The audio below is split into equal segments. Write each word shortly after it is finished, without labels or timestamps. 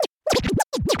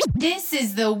This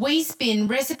is the We Spin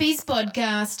Recipes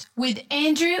podcast with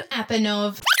Andrew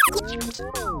Apanov.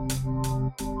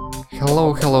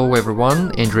 Hello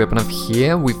everyone, Andrew Apanov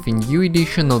here with a new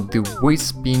edition of the We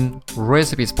Spin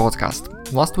Recipes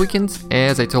podcast. Last weekend,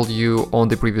 as I told you on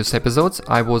the previous episodes,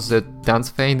 I was at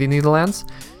Dance Fair in the Netherlands,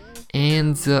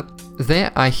 and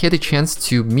there I had a chance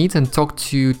to meet and talk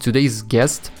to today's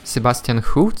guest, Sebastian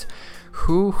Hooft,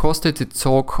 who hosted a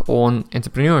talk on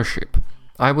entrepreneurship.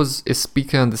 I was a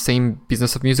speaker on the same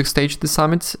Business of Music stage at the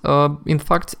summit, in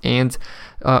fact, and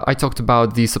I talked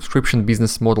about the subscription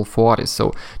business model for artists.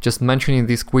 So just mentioning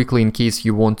this quickly in case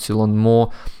you want to learn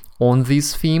more on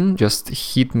this theme, just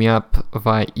hit me up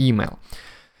via email.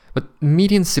 But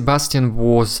meeting Sebastian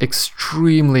was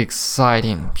extremely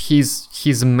exciting.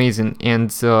 He's amazing, and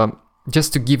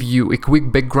just to give you a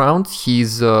quick background,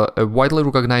 he's a widely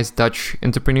recognized Dutch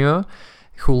entrepreneur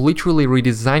who literally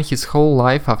redesigned his whole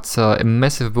life after a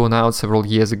massive burnout several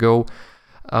years ago,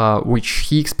 which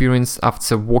he experienced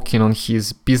after working on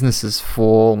his businesses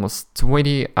for almost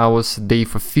 20 hours a day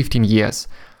for 15 years.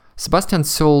 Sebastian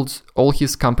sold all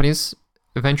his companies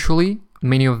eventually.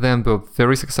 Many of them were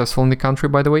very successful in the country,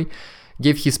 by the way,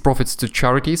 gave his profits to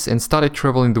charities and started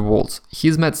traveling the world.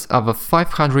 He's met over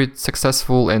 500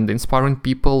 successful and inspiring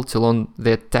people to learn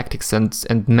their tactics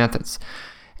and methods.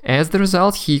 As the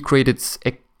result, he created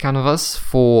a canvas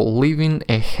for living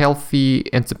a healthy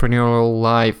entrepreneurial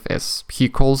life, as he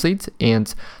calls it,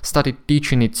 and started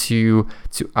teaching it to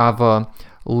other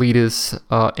leaders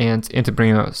and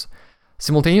entrepreneurs.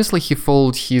 Simultaneously, he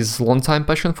followed his longtime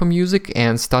passion for music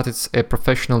and started a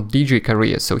professional DJ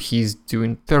career, so he's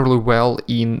doing fairly well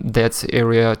in that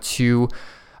area too,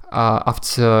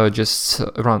 after just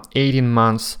around 18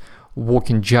 months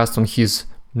working just on his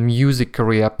music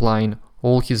career, applying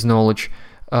all his knowledge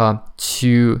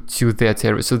to that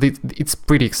area. So it's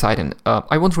pretty exciting.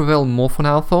 I won't reveal more for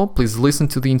now though. Please listen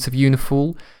to the interview in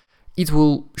full. It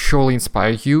will surely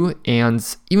inspire you, and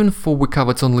even though we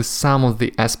covered only some of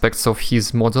the aspects of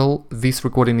his model, this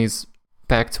recording is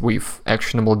packed with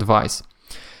actionable advice.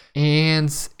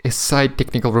 And a side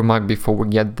technical remark before we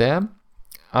get there.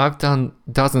 I've done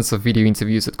dozens of video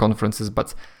interviews at conferences,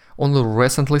 but only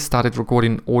recently started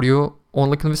recording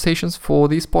audio-only conversations for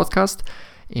this podcast,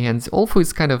 and although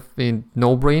it's kind of a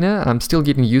no-brainer, I'm still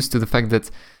getting used to the fact that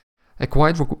a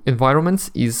quiet environment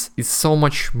is so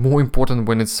much more important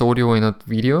when it's audio and not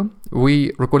video.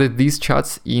 We recorded these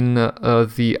chats in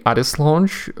the Artist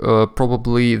Lounge,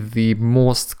 probably the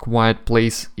most quiet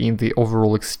place in the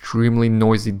overall extremely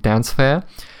noisy dance fair.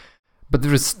 But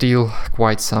there is still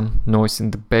quite some noise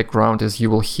in the background, as you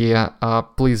will hear.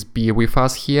 Please be with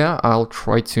us here. I'll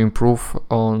try to improve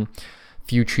on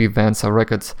future events or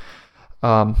records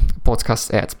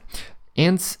podcast ad.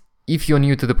 And if you're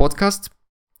new to the podcast,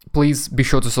 please be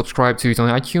sure to subscribe to it on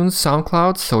iTunes,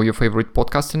 SoundCloud, so your favorite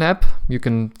podcasting app. You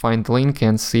can find the link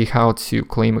and see how to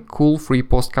claim a cool free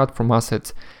postcard from us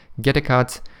at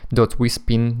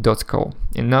getacard.wespin.co.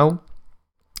 And now,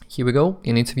 here we go,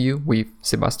 an interview with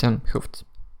Sebastian Hooft.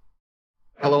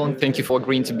 Hello, and thank you for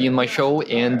agreeing to be in my show.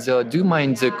 And do you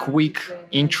mind a quick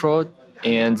intro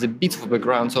and a bit of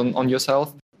background on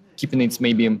yourself, keeping it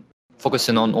maybe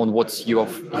focusing on what you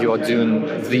are doing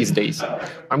these days?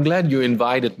 I'm glad you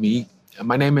invited me.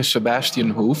 My name is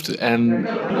Sebastian Hooft, and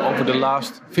over the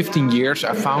last 15 years,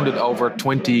 I founded over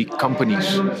 20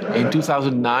 companies. In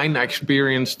 2009, I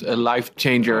experienced a life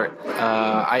changer.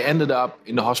 I ended up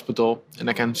in the hospital, and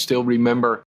I can still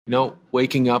remember,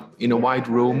 waking up in a white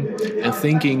room and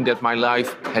thinking that my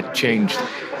life had changed.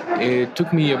 It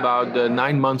took me about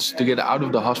 9 months to get out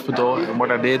of the hospital, and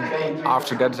what I did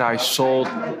after that is I sold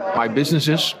my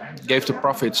businesses, gave the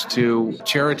profits to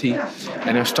charity,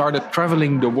 and I started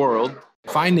traveling the world,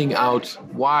 finding out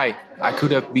why I could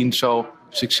have been so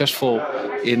successful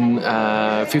in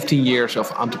 15 years of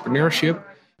entrepreneurship,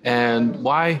 and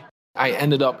why I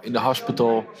ended up in the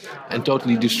hospital and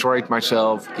totally destroyed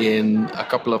myself in a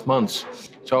couple of months.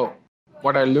 So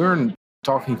what I learned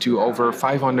talking to over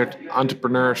 500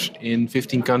 entrepreneurs in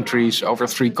 15 countries over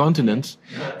 3 continents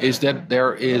is that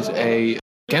there is a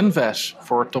canvas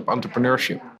for top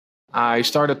entrepreneurship. I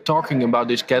started talking about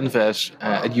this canvas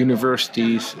at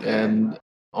universities and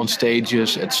on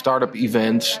stages at startup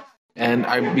events, and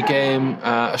I became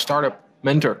a startup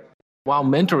mentor. While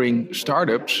mentoring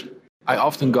startups, I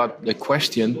often got the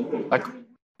question, like,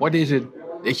 what is it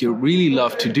that you really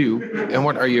love to do and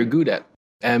what are you good at?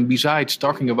 And besides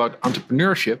talking about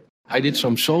entrepreneurship, I did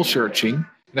some soul searching,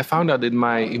 and I found out in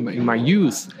my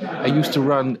youth, I used to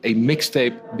run a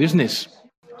mixtape business.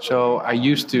 So I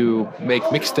used to make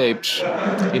mixtapes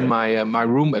in my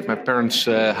room at my parents'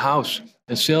 house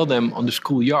and sell them on the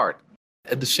schoolyard.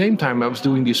 At the same time I was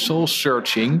doing this soul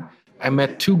searching, I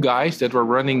met two guys that were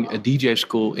running a DJ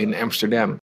school in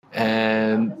Amsterdam.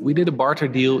 And we did a barter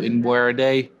deal in where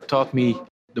they taught me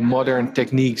the modern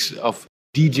techniques of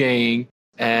DJing,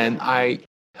 and I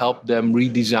helped them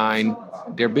redesign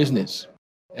their business.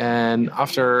 And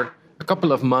after a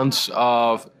couple of months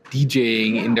of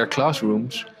DJing in their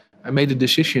classrooms, I made a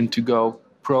decision to go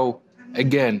pro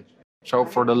again. So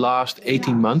for the last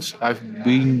 18 months, I've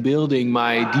been building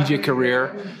my DJ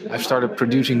career. I've started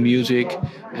producing music.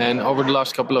 And over the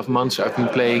last couple of months, I've been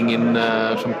playing in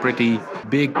some pretty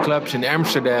big clubs in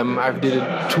Amsterdam. I've did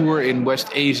a tour in West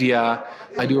Asia.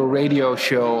 I do a radio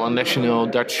show on national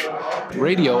Dutch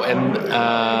radio.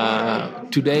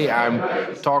 And today I'm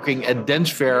talking at Dance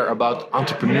Fair about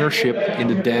entrepreneurship in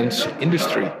the dance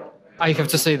industry. I have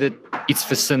to say that it's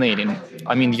fascinating.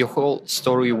 I mean, your whole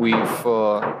story with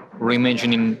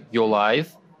reimagining your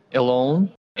life alone,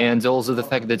 and also the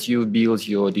fact that you built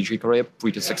your DJ career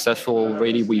pretty successful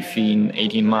already within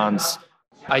 18 months.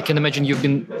 I can imagine you've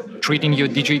been treating your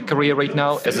DJ career right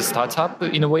now as a startup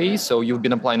in a way, so you've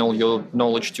been applying all your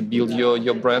knowledge to build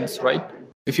your brands, right?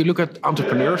 If you look at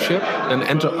entrepreneurship, then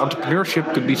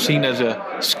entrepreneurship could be seen as a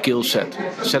skill set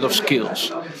of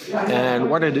skills.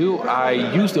 And what I do, I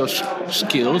use those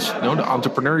skills, the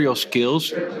entrepreneurial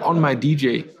skills, on my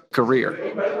DJ career.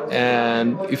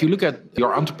 And if you look at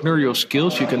your entrepreneurial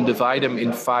skills, you can divide them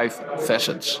in 5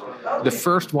 facets. The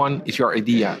first one is your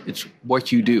idea. It's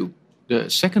what you do. The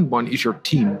second one is your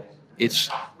team.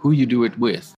 It's who you do it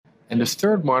with. And the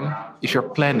third one is your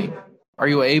planning. Are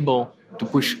you able to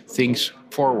push things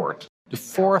forward? The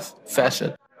fourth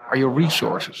facet are your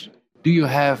resources. Do you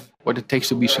have what it takes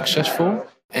to be successful?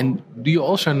 And do you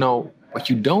also know what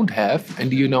you don't have? And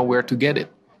do you know where to get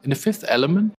it? And the fifth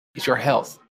element is your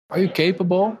health. Are you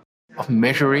capable of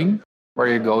measuring where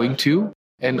you're going to?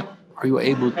 And are you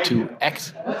able to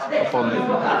act upon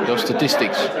those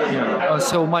statistics?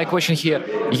 So my question here,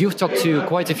 you've talked to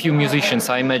quite a few musicians,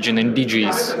 I imagine, and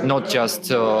DJs, not just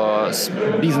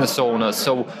business owners.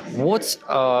 So what,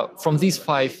 from these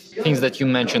 5 things that you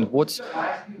mentioned,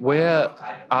 where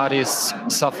artists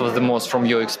suffer the most from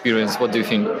your experience? What do you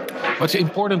think? It's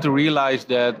important to realize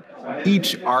that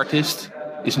each artist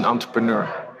is an entrepreneur.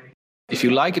 If you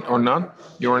like it or not,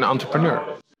 you're an entrepreneur.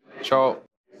 So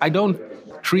I don't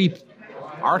treat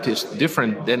artists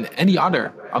different than any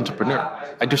other entrepreneur.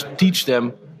 I just teach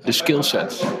them the skill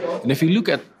sets. And if you look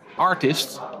at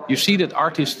artists, you see that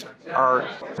artists are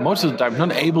most of the time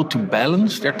not able to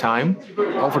balance their time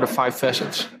over the 5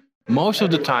 facets. Most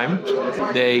of the time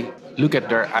they look at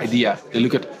their idea, they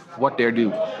look at what they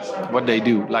do,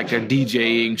 like their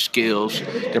DJing skills,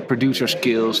 their producer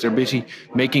skills, they're busy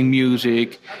making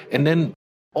music, and then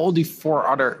all the 4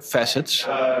 other facets,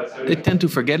 they tend to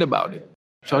forget about it.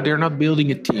 So they're not building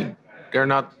a team. They're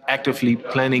not actively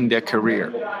planning their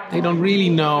career. They don't really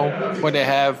know what they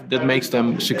have that makes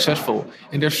them successful.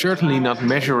 And they're certainly not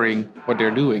measuring what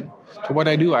they're doing. So what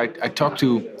I do, I talk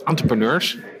to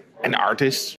entrepreneurs and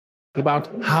artists about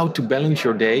how to balance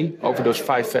your day over those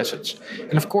 5 facets.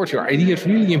 And of course, your idea is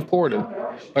really important.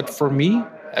 But for me,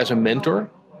 as a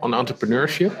mentor on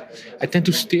entrepreneurship, I tend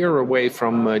to steer away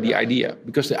from the idea.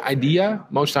 Because the idea,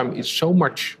 most time, is so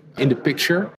much in the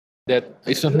picture that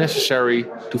it's not necessary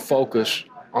to focus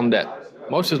on that.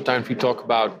 Most of the time we talk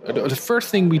about, the first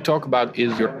thing we talk about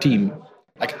is your team.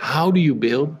 Like, how do you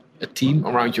build a team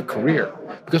around your career?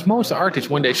 Because most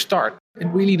artists, when they start, they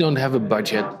really don't have a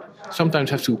budget. Sometimes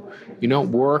have to,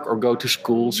 work or go to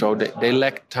school, so they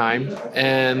lack time.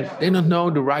 And they don't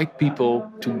know the right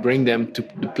people to bring them to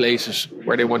the places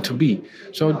where they want to be.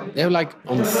 So they're like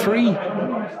on 3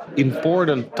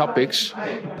 important topics,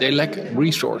 they lack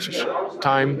resources: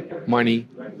 time, money,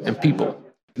 and people.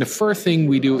 And the first thing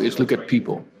we do is look at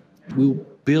people. We'll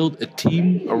build a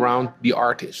team around the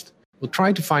artist. We'll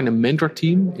try to find a mentor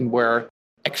team in where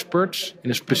experts in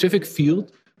a specific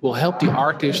field will help the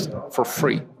artist for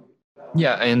free.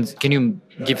 Yeah, and can you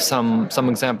give some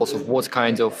examples of what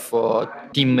kind of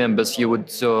team members you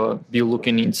would be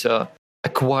looking into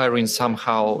acquiring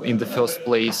somehow in the first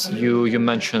place? You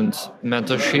mentioned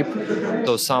mentorship,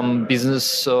 so some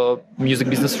business, music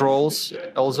business roles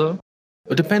also?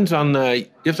 It depends on,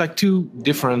 there's like 2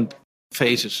 different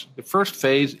phases. The first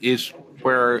phase is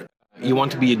where you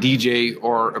want to be a DJ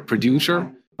or a producer,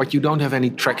 but you don't have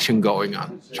any traction going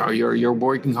on. So you're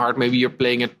working hard, maybe you're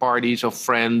playing at parties of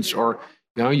friends, or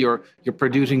you're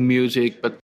producing music,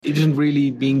 but it isn't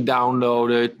really being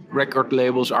downloaded, record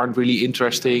labels aren't really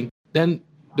interesting. Then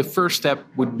the first step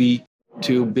would be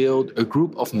to build a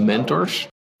group of mentors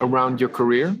around your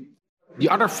career. The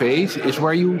other phase is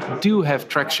where you do have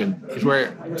traction. It's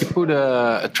where you put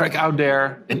a track out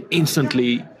there and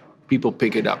instantly people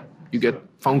pick it up. You get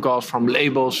phone calls from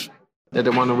labels that they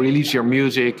want to release your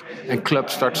music, and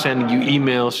clubs start sending you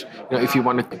emails, if you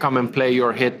want to come and play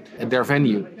your hit at their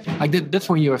venue. Like that's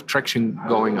when you have traction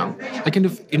going on. Like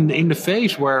in the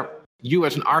phase where you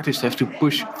as an artist have to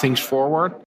push things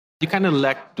forward, you kind of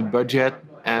lack the budget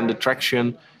and the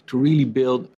traction to really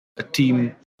build a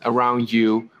team around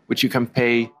you, which you can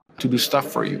pay to do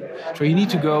stuff for you. So you need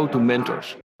to go to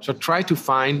mentors. So try to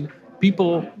find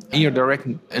people in your direct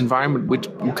environment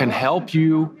who can help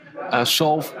you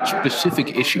solve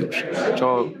specific issues.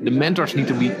 So the mentors need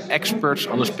to be experts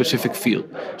on a specific field.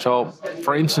 So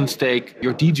for instance, take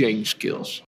your DJing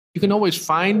skills. You can always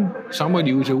find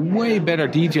somebody who's a way better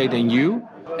DJ than you,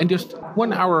 and just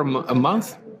 1 hour a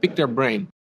month, pick their brain.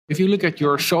 If you look at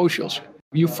your socials,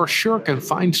 you for sure can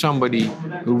find somebody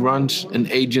who runs an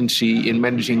agency in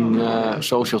managing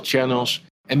social channels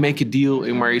and make a deal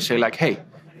in where you say like, hey,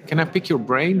 can I pick your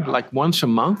brain like once a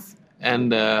month?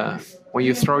 And when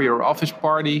you throw your office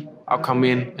party, I'll come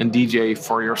in and DJ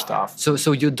for your staff.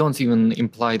 So you don't even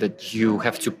imply that you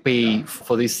have to pay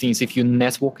for these things. If you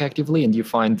network actively and you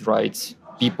find the right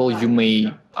people, you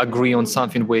may agree on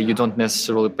something where you don't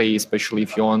necessarily pay, especially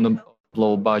if you're on a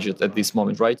low budget at this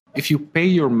moment, right? If you pay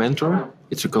your mentor,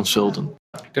 it's a consultant.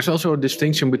 There's also a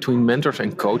distinction between mentors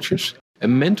and coaches. A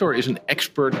mentor is an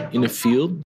expert in a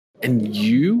field, and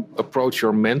you approach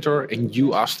your mentor and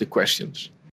you ask the questions.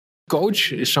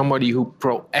 Coach is somebody who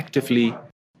proactively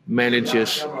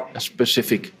manages a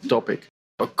specific topic.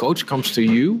 A coach comes to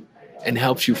you and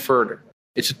helps you further.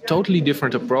 It's a totally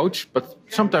different approach, but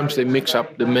sometimes they mix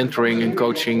up the mentoring and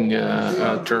coaching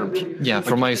terms. Yeah,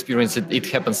 from my experience, it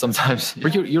happens sometimes.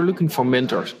 But you're looking for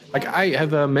mentors. Like I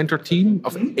have a mentor team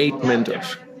of 8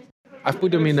 mentors. I've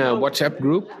put them in a WhatsApp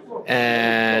group,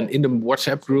 and in the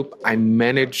WhatsApp group, I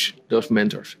manage those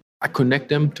mentors. I connect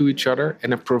them to each other,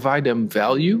 and I provide them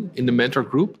value in the mentor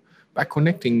group by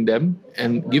connecting them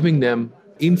and giving them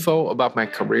info about my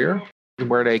career and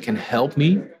where they can help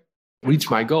me reach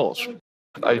my goals.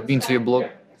 I've been to your blog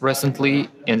recently,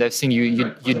 and I've seen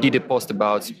you did a post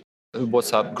about a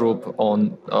WhatsApp group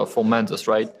on for mentors,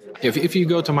 right? If you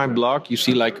go to my blog, you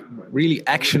see like really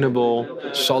actionable,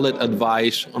 solid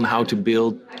advice on how to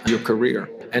build your career.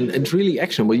 And it's really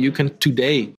actionable. You can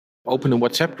today open a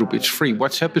WhatsApp group. It's free.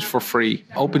 WhatsApp is for free.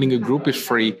 Opening a group is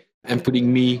free. And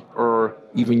putting me or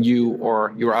even you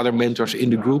or your other mentors in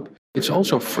the group, it's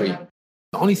also free.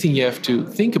 The only thing you have to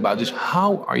think about is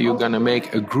how are you going to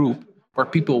make a group where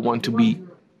people want to be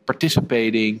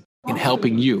participating in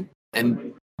helping you.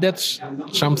 And that's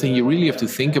something you really have to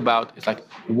think about. It's like,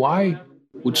 why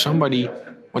would somebody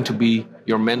want to be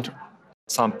your mentor?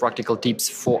 Some practical tips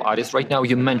for artists. Right now,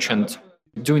 you mentioned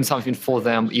doing something for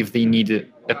them if they need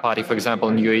a party, for example,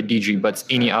 and you're a DJ, but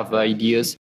any other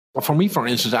ideas? Well, for me, for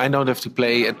instance, I don't have to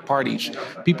play at parties.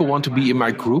 People want to be in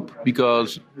my group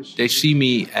because they see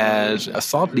me as a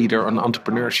thought leader on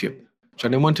entrepreneurship. So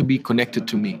they want to be connected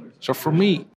to me. So for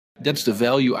me, that's the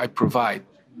value I provide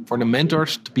for the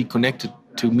mentors to be connected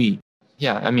to me.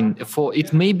 Yeah, I mean,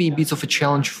 it may be a bit of a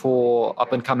challenge for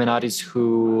up-and-coming artists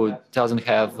who doesn't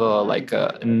have like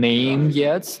a name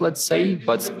yet, let's say,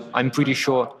 but I'm pretty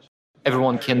sure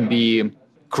everyone can be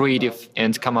creative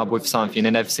and come up with something.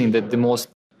 And I've seen that the most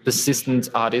persistent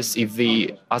artists, if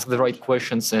they ask the right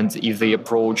questions and if they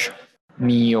approach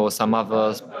me or some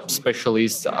other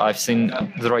specialists, I've seen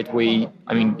the right way.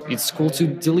 I mean, it's cool to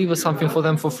deliver something for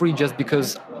them for free just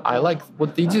because I like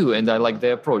what they do and I like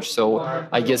their approach. So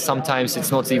I guess sometimes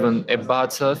it's not even a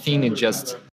bad thing, it's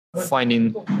just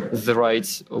finding the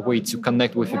right way to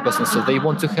connect with a person so they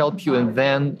want to help you and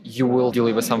then you will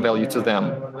deliver some value to them.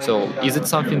 So is it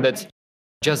something that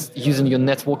just using your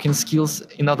networking skills,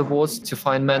 in other words, to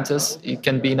find mentors, it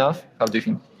can be enough? How do you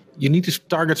think? You need to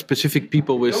target specific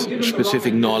people with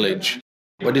specific knowledge.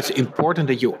 But it's important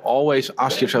that you always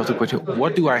ask yourself the question,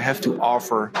 what do I have to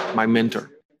offer my mentor?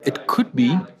 It could be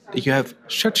that you have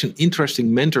such an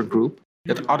interesting mentor group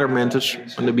that other mentors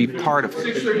want to be part of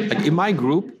it. Like in my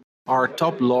group are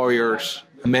top lawyers,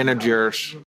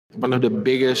 managers, one of the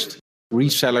biggest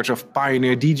resellers of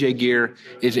Pioneer DJ gear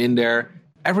is in there.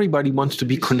 Everybody wants to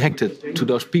be connected to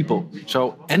those people.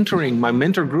 So entering my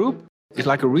mentor group is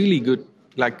like a really good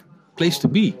place to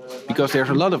be because there's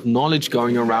a lot of knowledge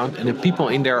going around and the people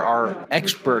in there are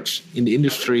experts in the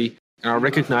industry and are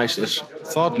recognized as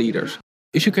thought leaders.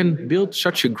 If you can build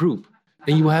such a group,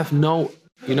 then you have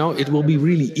it will be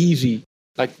really easy.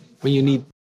 Like when you need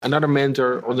another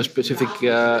mentor on a specific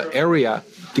area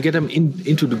to get them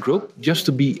into the group, just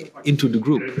to be into the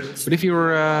group. But if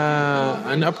you're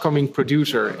an upcoming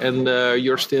producer and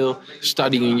you're still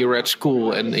studying, you're at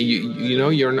school, and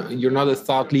you're not a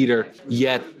thought leader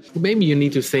yet, maybe you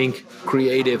need to think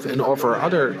creative and offer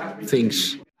other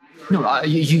things. No,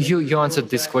 you answered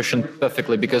this question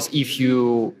perfectly, because if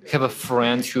you have a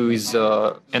friend who is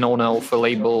an owner of a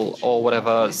label or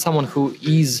whatever, someone who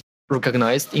is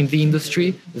recognized in the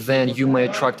industry, then you may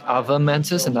attract other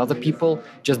mentors and other people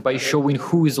just by showing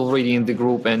who is already in the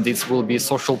group, and this will be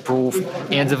social proof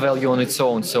and the value on its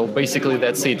own. So basically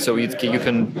that's it. So you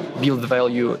can build the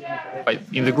value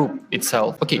in the group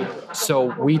itself. Okay,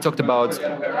 so we talked about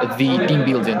the team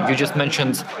building. You just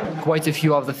mentioned quite a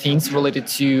few other things related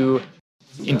to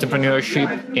entrepreneurship,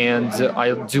 and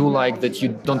I do like that you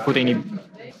don't put any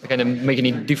kind of make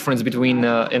any difference between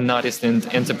an artist and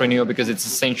entrepreneur, because it's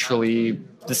essentially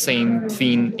the same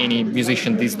thing. Any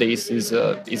musician these days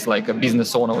is like a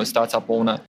business owner or a startup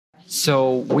owner.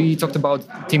 So we talked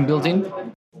about team building.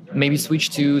 Maybe switch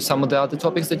to some of the other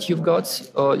topics that you've got,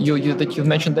 that you've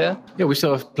mentioned there. Yeah, we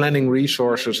still have planning,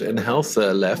 resources, and health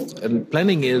left. And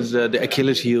planning is the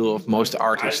Achilles heel of most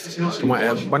artists. So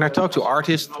when I talk to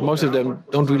artists, most of them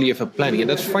don't really have a planning. And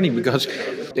that's funny, because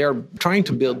they are trying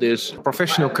to build this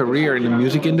professional career in the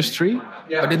music industry,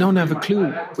 but they don't have a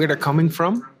clue where they're coming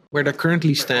from, where they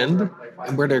currently stand,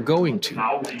 and where they're going to.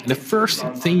 And the first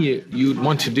thing you'd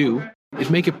want to do is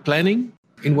make a planning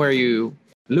in where you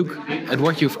look at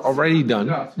what you've already done,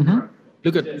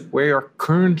 look at where you're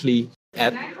currently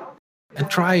at, and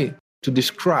try to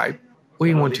describe where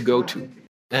you want to go to.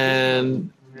 And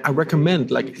I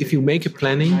recommend, like, if you make a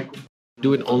planning,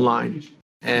 do it online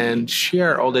and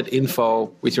share all that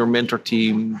info with your mentor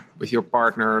team, with your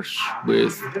partners,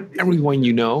 with everyone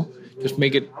you know. Just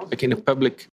make it like in a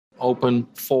public open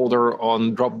folder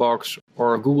on Dropbox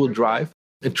or Google Drive,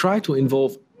 and try to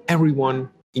involve everyone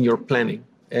in your planning.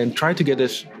 And try to get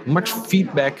as much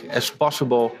feedback as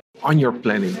possible on your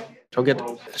planning. So get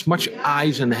as much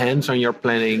eyes and hands on your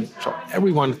planning, so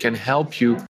everyone can help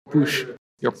you push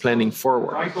your planning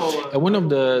forward. And one of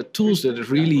the tools that is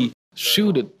really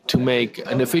suited to make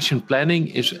an efficient planning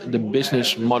is the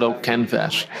business model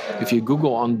canvas. If you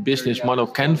Google on business model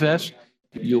canvas,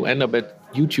 you end up at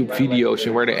YouTube videos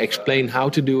where they explain how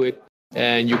to do it.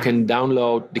 And you can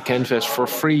download the canvas for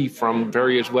free from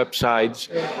various websites.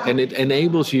 And it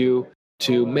enables you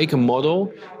to make a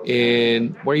model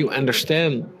in where you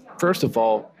understand, first of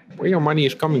all, where your money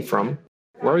is coming from,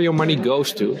 where your money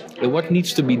goes to, and what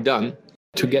needs to be done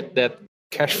to get that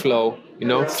cash flow,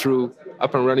 through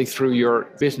up and running through your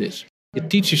business. It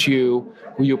teaches you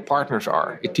who your partners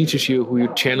are. It teaches you who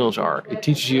your channels are. It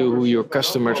teaches you who your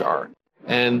customers are.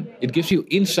 And it gives you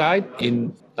insight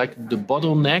in like the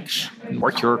bottlenecks and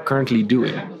what you're currently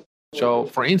doing. So,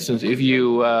 for instance, if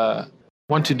you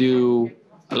want to do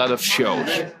a lot of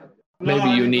shows, maybe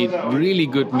you need really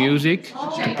good music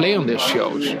to play on these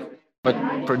shows. But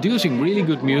producing really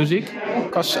good music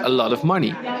costs a lot of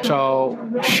money. So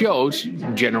shows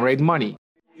generate money.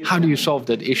 How do you solve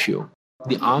that issue?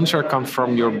 The answer comes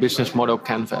from your business model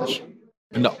canvas.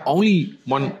 And the only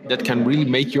one that can really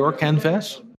make your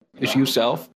canvas is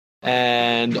yourself.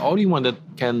 And the only one that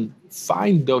can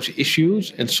find those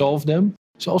issues and solve them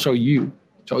is also you.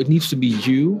 So it needs to be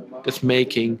you that's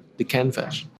making the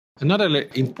canvas. Another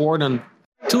important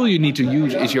tool you need to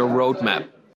use is your roadmap.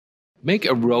 Make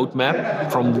a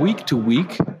roadmap from week to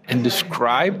week and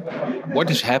describe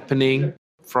what is happening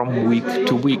from week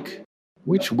to week.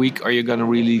 Which week are you going to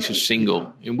release a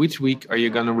single? In which week are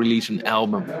you going to release an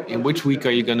album? In which week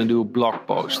are you going to do a blog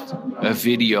post, a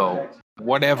video,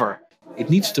 whatever?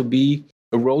 It needs to be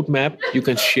a roadmap you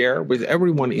can share with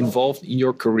everyone involved in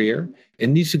your career. It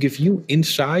needs to give you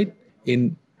insight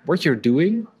in what you're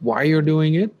doing, why you're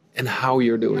doing it, and how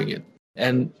you're doing it.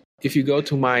 And if you go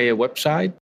to my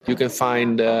website, you can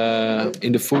find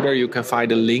in the footer, you can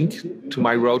find a link to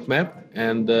my roadmap,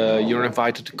 and you're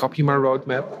invited to copy my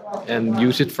roadmap and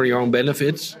use it for your own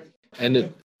benefits. And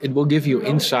it will give you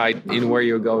insight in where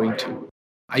you're going to.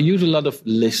 I use a lot of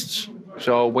lists.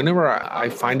 So whenever I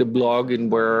find a blog in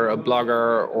where a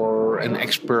blogger or an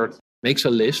expert makes a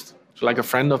list, so like a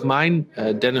friend of mine,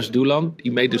 Dennis Douland, he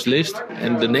made this list,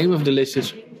 and the name of the list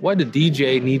is What a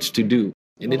DJ Needs to Do.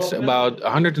 And it's about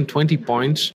 120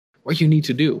 points what you need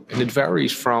to do. And it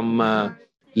varies from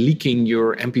leaking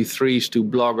your MP3s to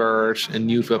bloggers and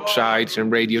news websites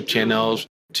and radio channels,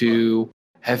 to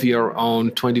have your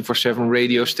own 24/7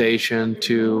 radio station,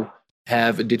 to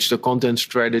have a digital content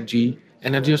strategy.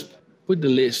 And I just put the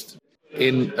list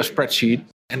in a spreadsheet,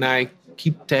 and I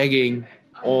keep tagging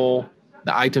all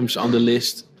the items on the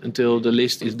list until the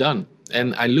list is done.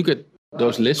 And I look at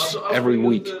those lists every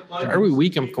week. Every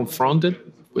week I'm confronted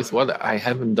with what I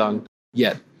haven't done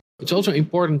yet. It's also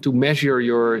important to measure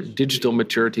your digital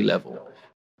maturity level.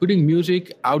 Putting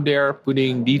music out there,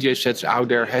 putting DJ sets out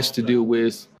there has to do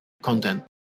with content.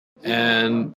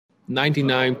 And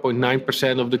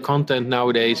 99.9% of the content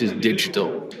nowadays is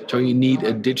digital. So you need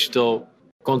a digital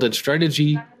content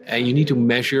strategy and you need to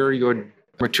measure your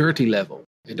maturity level.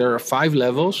 There are 5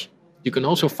 levels. You can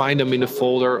also find them in a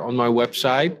folder on my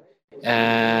website.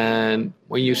 And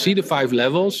when you see the 5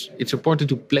 levels, it's important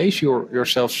to place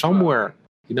yourself somewhere,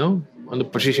 on the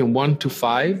position 1 to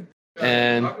 5.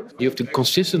 And you have to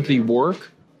consistently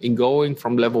work in going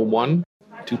from level 1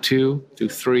 to 2 to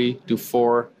 3 to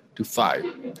 4 to 5.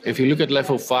 If you look at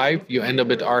level 5, you end up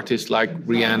with artists like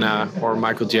Rihanna or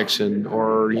Michael Jackson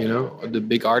or, the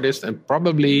big artists. And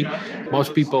probably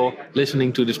most people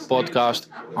listening to this podcast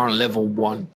are on level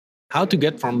 1. How to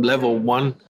get from level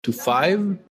 1 to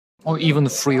 5? Or even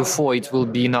 3 or 4, it will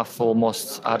be enough for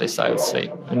most artists, I would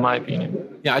say, in my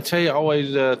opinion. Yeah, I'd say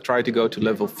always try to go to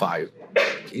level 5.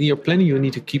 In your planning, you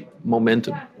need to keep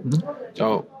momentum. Mm-hmm.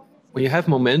 So when you have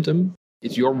momentum,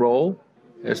 it's your role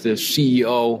as the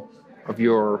CEO of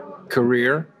your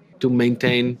career to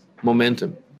maintain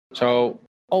momentum. So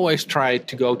always try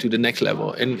to go to the next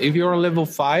level. And if you're on level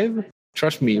 5,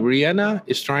 trust me, Rihanna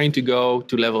is trying to go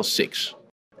to level 6.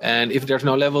 And if there's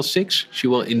no level 6, she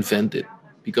will invent it.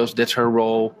 Because that's her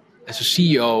role as a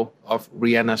CEO of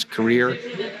Rihanna's career,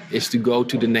 is to go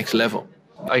to the next level.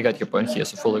 I got your point here,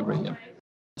 so fully agree. Yeah.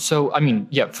 So,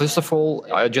 first of all,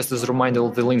 just as a reminder, all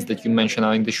the links that you mentioned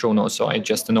are in the show notes, so I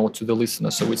just a note to the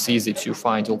listener, so it's easy to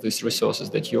find all these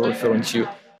resources that you're referring to.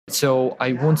 So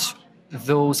I want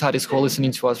those artists who are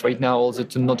listening to us right now also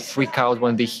to not freak out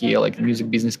when they hear like the Music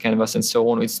Business Canvas and so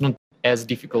on. It's not as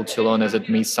difficult to learn as it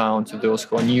may sound to those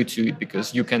who are new to it,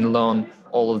 because you can learn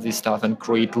all of this stuff and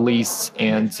create lists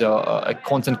and a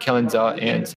content calendar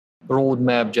and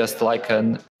roadmap just like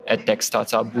an tech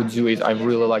startup would do it. I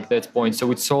really like that point. So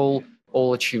it's all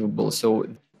achievable. So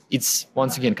it's,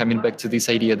 once again, coming back to this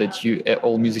idea that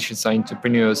all musicians are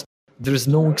entrepreneurs. There's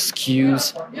no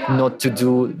excuse not to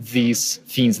do these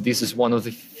things. This is one of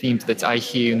the themes that I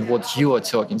hear in what you are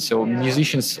talking. So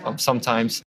musicians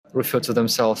sometimes refer to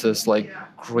themselves as like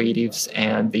creatives,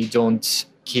 and they don't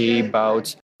care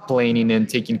about planning and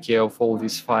taking care of all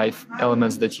these 5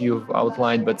 elements that you've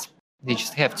outlined, but they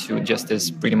just have to, just as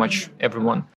pretty much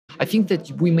everyone. I think that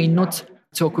we may not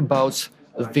talk about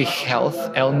the health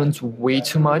element way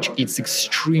too much. It's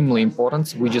extremely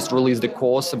important. We just released a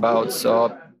course about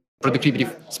productivity,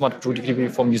 smart productivity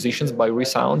for musicians by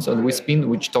Resounds and WeSpin,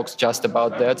 which talks just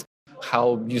about that,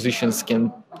 how musicians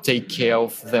can take care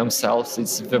of themselves.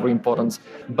 It's very important.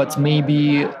 But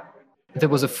maybe there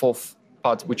was a 4th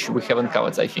part which we haven't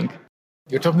covered, I think.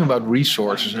 You're talking about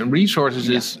resources, and resources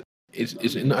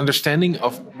is an understanding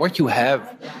of what you have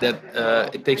that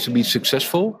it takes to be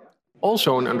successful.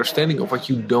 Also an understanding of what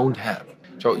you don't have.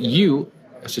 So you,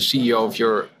 as the CEO of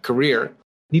your career,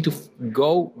 need to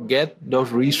go get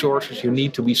those resources you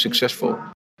need to be successful.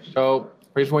 So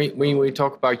when we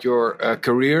talk about your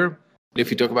career,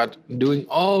 if you talk about doing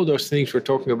all those things we're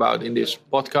talking about in this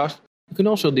podcast, you can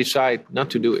also decide not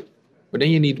to do it. But then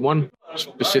you need one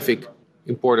specific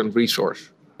important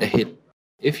resource, a hit.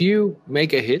 If you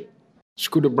make a hit,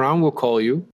 Scooter Braun will call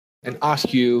you and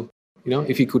ask you,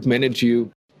 if he could manage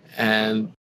you,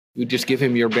 and you just give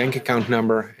him your bank account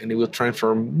number and he will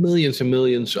transfer millions and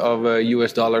millions of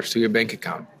US dollars to your bank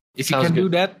account. If you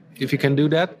can do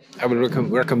that, I would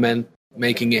recommend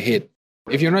making a hit.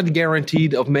 If you're not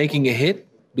guaranteed of making a hit,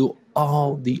 do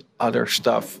all the other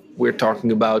stuff we're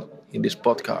talking about in this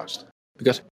podcast.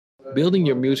 Because building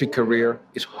your music career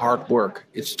is hard work.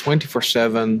 It's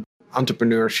 24/7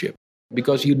 entrepreneurship.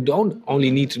 Because you don't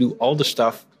only need to do all the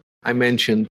stuff I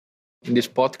mentioned in this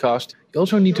podcast, you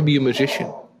also need to be a musician,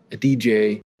 a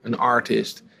DJ, an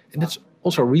artist. And that's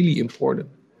also really important.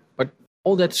 But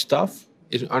all that stuff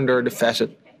is under the facet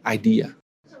idea.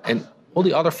 And all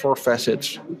the other 4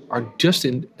 facets are just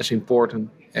as important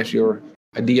as your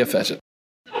idea facet.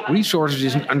 Resources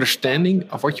is an understanding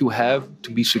of what you have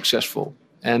to be successful.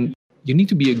 And you need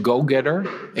to be a go-getter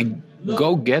and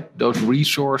go get those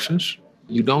resources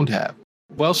you don't have.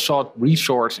 Well-sought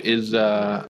resource is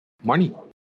money.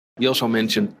 We also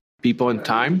mentioned people and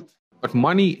time, but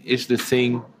money is the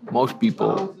thing most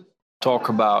people talk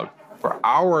about for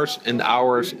hours and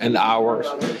hours and hours.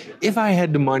 If I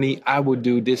had the money, I would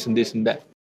do this and this and that.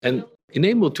 And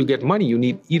enabled to get money, you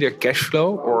need either cash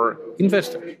flow or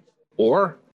investors.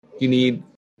 Or you need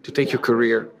to take your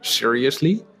career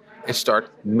seriously and start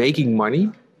making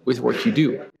money with what you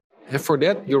do. And for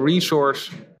that, your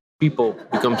resource, people,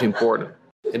 becomes important.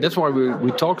 And that's why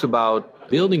we talked about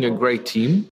building a great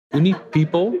team. You need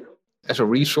people as a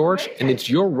resource, and it's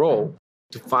your role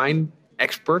to find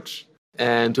experts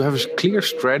and to have a clear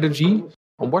strategy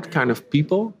on what kind of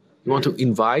people you want to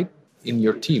invite in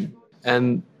your team.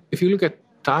 And if you look at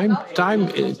time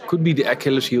it could be the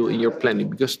Achilles heel in your planning,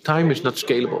 because time is not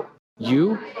scalable.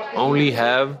 You only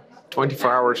have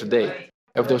 24 hours a day.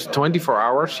 Of those 24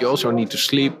 hours, you also need to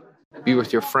sleep, be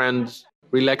with your friends,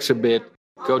 relax a bit,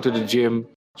 go to the gym.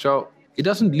 So it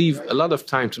doesn't leave a lot of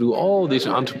time to do all this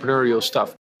entrepreneurial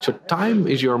stuff. So time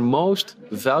is your most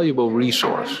valuable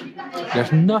resource.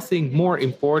 There's nothing more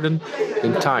important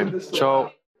than time.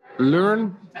 So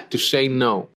learn to say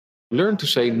no. Learn to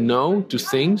say no to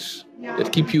things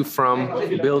that keep you from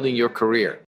building your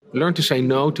career. Learn to say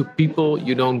no to people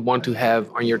you don't want to have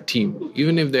on your team,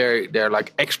 even if they're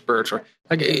like experts, or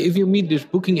like if you meet this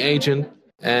booking agent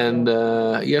and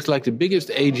he has like the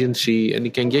biggest agency and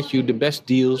he can get you the best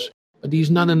deals, but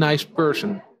he's not a nice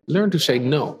person. Learn to say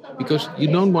no, because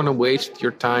you don't want to waste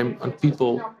your time on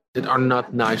people that are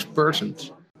not nice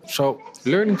persons. So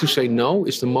learning to say no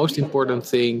is the most important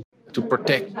thing to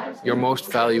protect your most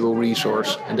valuable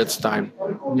resource, and that's time.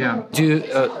 Yeah. Do you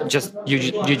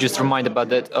you just remind about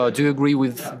that? Do you agree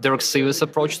with Derek Sivers'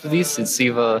 approach to this? It's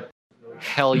either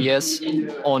hell yes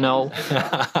or no.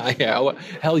 Yeah, well,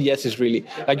 hell yes is really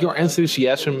like your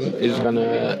enthusiasm is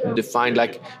gonna define,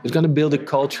 like it's gonna build a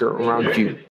culture around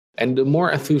you. And the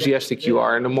more enthusiastic you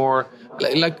are, and the more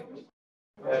like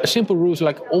a simple rule is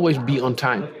like always be on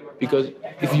time. Because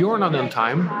if you're not on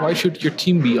time, why should your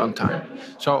team be on time?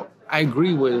 So I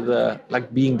agree with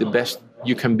like being the best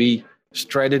you can be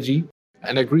strategy,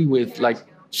 and I agree with like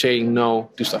saying no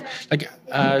to stuff. Like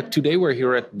today we're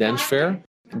here at Dance Fair.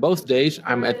 Both days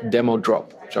I'm at demo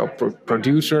drop. So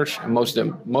producers, and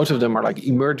most of them are like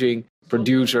emerging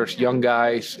producers, young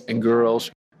guys and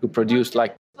girls who produced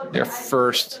like their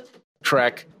first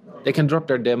track. They can drop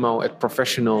their demo at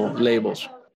professional labels.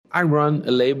 I run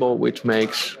a label which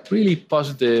makes really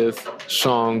positive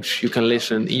songs you can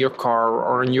listen in your car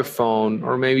or on your phone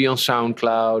or maybe on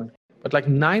SoundCloud. But like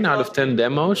 9 out of 10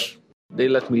 demos they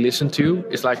let me listen to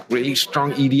is like really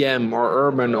strong EDM or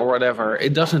urban or whatever.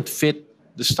 It doesn't fit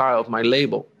the style of my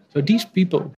label. So these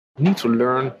people need to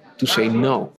learn to say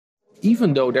no.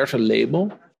 Even though there's a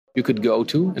label you could go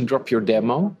to and drop your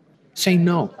demo, say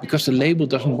no, because the label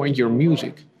doesn't want your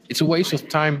music. It's a waste of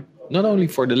time, not only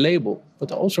for the label,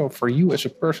 but also for you as a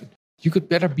person. You could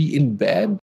better be in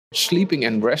bed, sleeping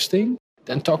and resting,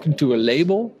 than talking to a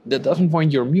label that doesn't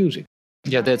want your music.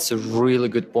 Yeah, that's a really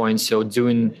good point. So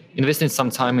investing some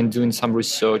time in doing some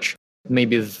research may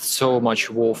be so much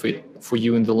worth it for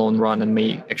you in the long run and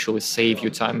may actually save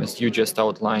you time, as you just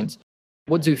outlined.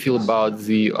 What do you feel about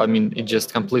it's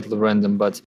just completely random,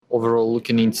 but overall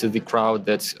looking into the crowd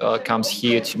that comes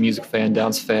here to Music Fair and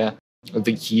Dance Fair,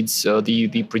 the kids,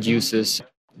 the producers,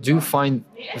 do you find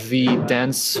the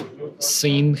dance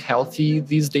scene healthy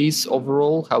these days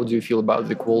overall? How do you feel about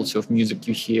the quality of music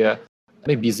you hear?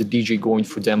 Maybe as a DJ going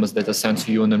through demos that are sent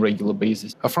to you on a regular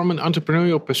basis. From an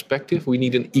entrepreneurial perspective, we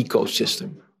need an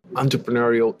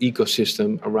entrepreneurial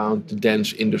ecosystem around the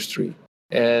dance industry.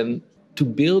 And to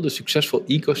build a successful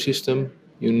ecosystem,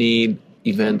 you need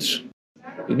events.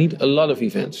 You need a lot of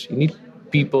events. You need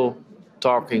people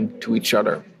talking to each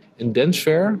other. And Dance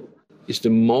Fair is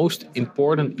the most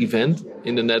important event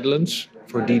in the Netherlands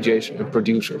for DJs and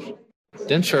producers.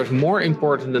 Dance Fair is more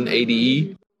important than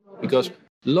ADE because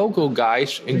local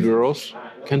guys and girls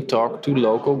can talk to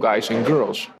local guys and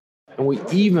girls. And we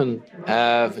even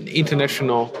have an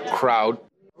international crowd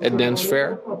at Dance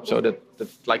Fair, so that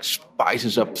like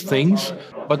spices up things.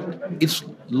 But it's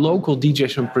local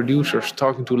DJs and producers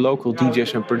talking to local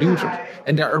DJs and producers.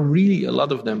 And there are really a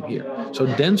lot of them here. So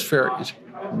Dance Fair is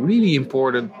really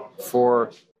important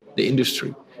for the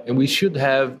industry. And we should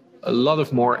have a lot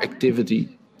of more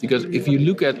activity. Because if you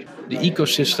look at the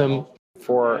ecosystem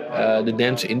for the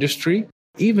dance industry,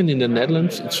 even in the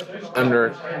Netherlands, it's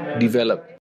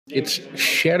underdeveloped. It's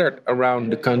shattered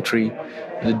around the country.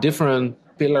 The different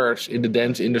pillars in the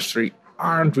dance industry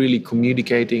aren't really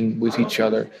communicating with each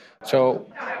other. So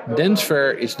Dance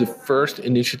Fair is the first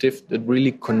initiative that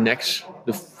really connects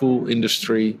the full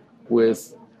industry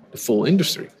with the full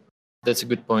industry. That's a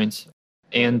good point.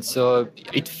 And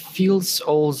it feels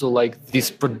also like this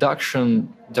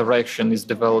production direction is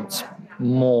developed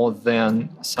more than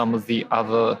some of the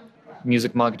other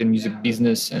music market and music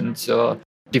business, and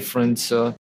different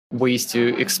ways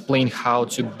to explain how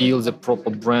to build a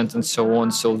proper brand and so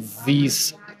on. So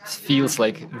these feels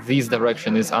like this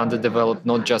direction is underdeveloped,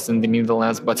 not just in the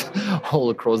Netherlands, but all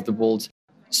across the world.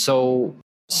 So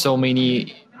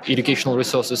many educational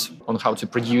resources on how to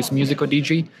produce music or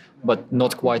DJ, but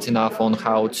not quite enough on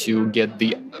how to get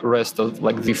the rest of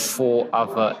like the 4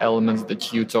 other elements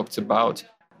that you talked about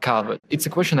covered. It's a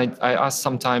question I ask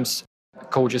sometimes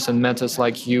coaches and mentors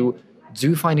like you. Do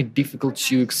you find it difficult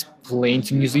to explain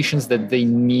to musicians that they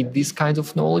need this kind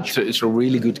of knowledge? It's a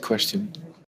really good question.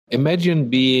 Imagine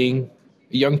being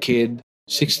a young kid,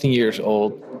 16 years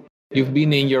old. You've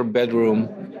been in your bedroom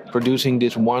producing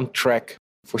this one track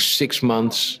for 6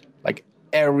 months. Like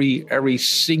every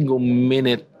single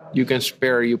minute you can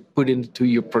spare, you put into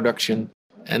your production.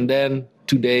 And then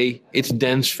today it's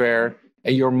dance fair,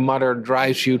 and your mother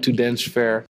drives you to dance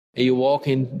fair, and you walk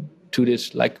into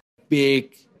this like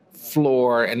big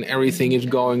floor and everything is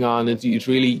going on. It's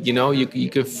really, you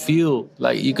can feel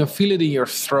it in your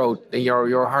throat, and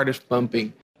your heart is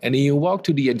pumping. And then you walk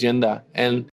to the agenda,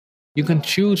 and you can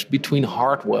choose between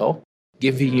Hardwell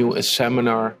giving you a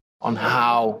seminar on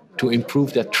how to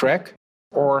improve that track,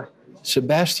 or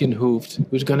Sebastian Hoofd,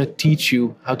 who's going to teach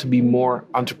you how to be more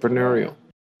entrepreneurial.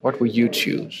 What will you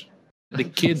choose? The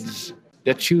kids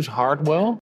that choose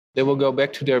Hardwell, they will go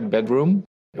back to their bedroom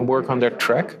and work on their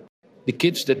track. The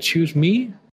kids that choose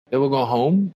me, they will go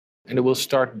home and they will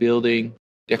start building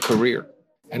their career.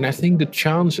 And I think the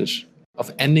chances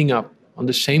of ending up on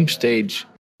the same stage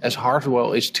as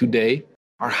Hardwell is today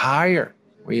are higher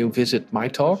when you visit my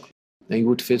talk than you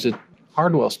would visit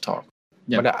Hardwell's talk.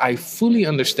 Yeah. But I fully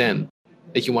understand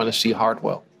that you want to see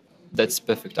Hardwell. That's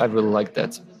perfect. I really like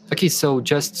that. Okay, so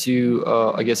just to,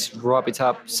 wrap it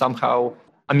up somehow,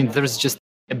 there's just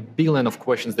a billion of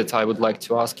questions that I would like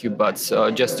to ask you, but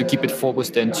just to keep it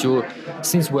focused and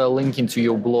since we're linking to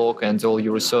your blog and all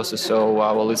your resources so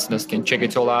our listeners can check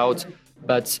it all out,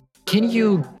 but can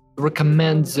you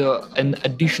recommend an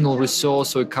additional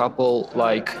resource or a couple,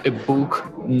 like a book,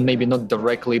 maybe not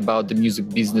directly about the music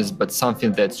business, but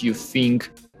something that you think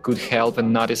could help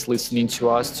an artist listening to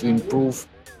us to improve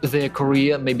their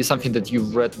career, maybe something that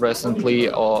you've read recently,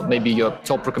 or maybe your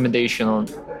top recommendation on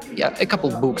a couple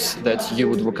books that you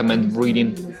would recommend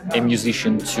reading a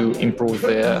musician to improve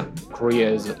their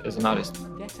career as an artist?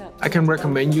 I can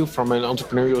recommend you from an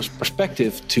entrepreneurial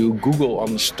perspective to Google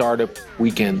on the Startup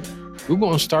Weekend. Google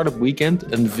on Startup Weekend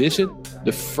and visit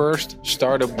the first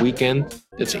Startup Weekend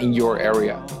that's in your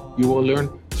area. You will learn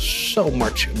so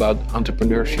much about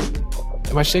entrepreneurship.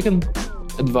 And my second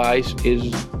advice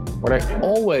is what I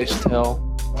always tell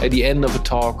at the end of a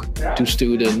talk to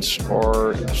students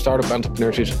or startup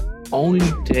entrepreneurs is only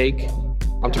take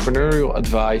entrepreneurial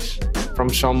advice from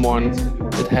someone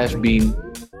that has been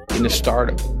in a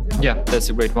startup. Yeah, that's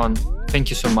a great one. Thank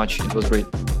you so much. It was great.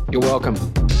 You're welcome.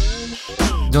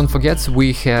 Don't forget,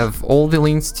 we have all the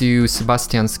links to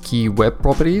Sebastian's key web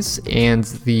properties and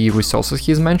the resources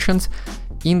he's mentioned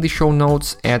in the show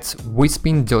notes at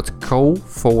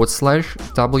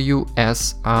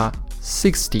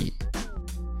wispin.co/WSR60.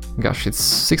 Gosh,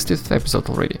 it's 60th episode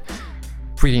already.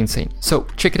 Pretty insane. So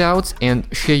check it out and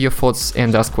share your thoughts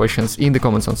and ask questions in the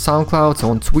comments on SoundCloud,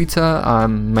 on Twitter.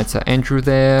 I'm Meta Andrew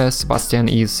there. Sebastian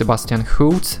is Sebastian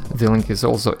Hoofd. The link is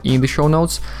also in the show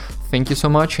notes. Thank you so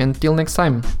much, and till next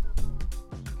time.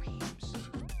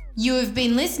 You have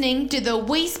been listening to the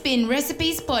We Spin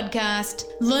Recipes podcast.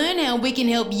 Learn how we can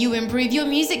help you improve your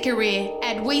music career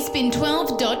at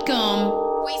wespin12.com.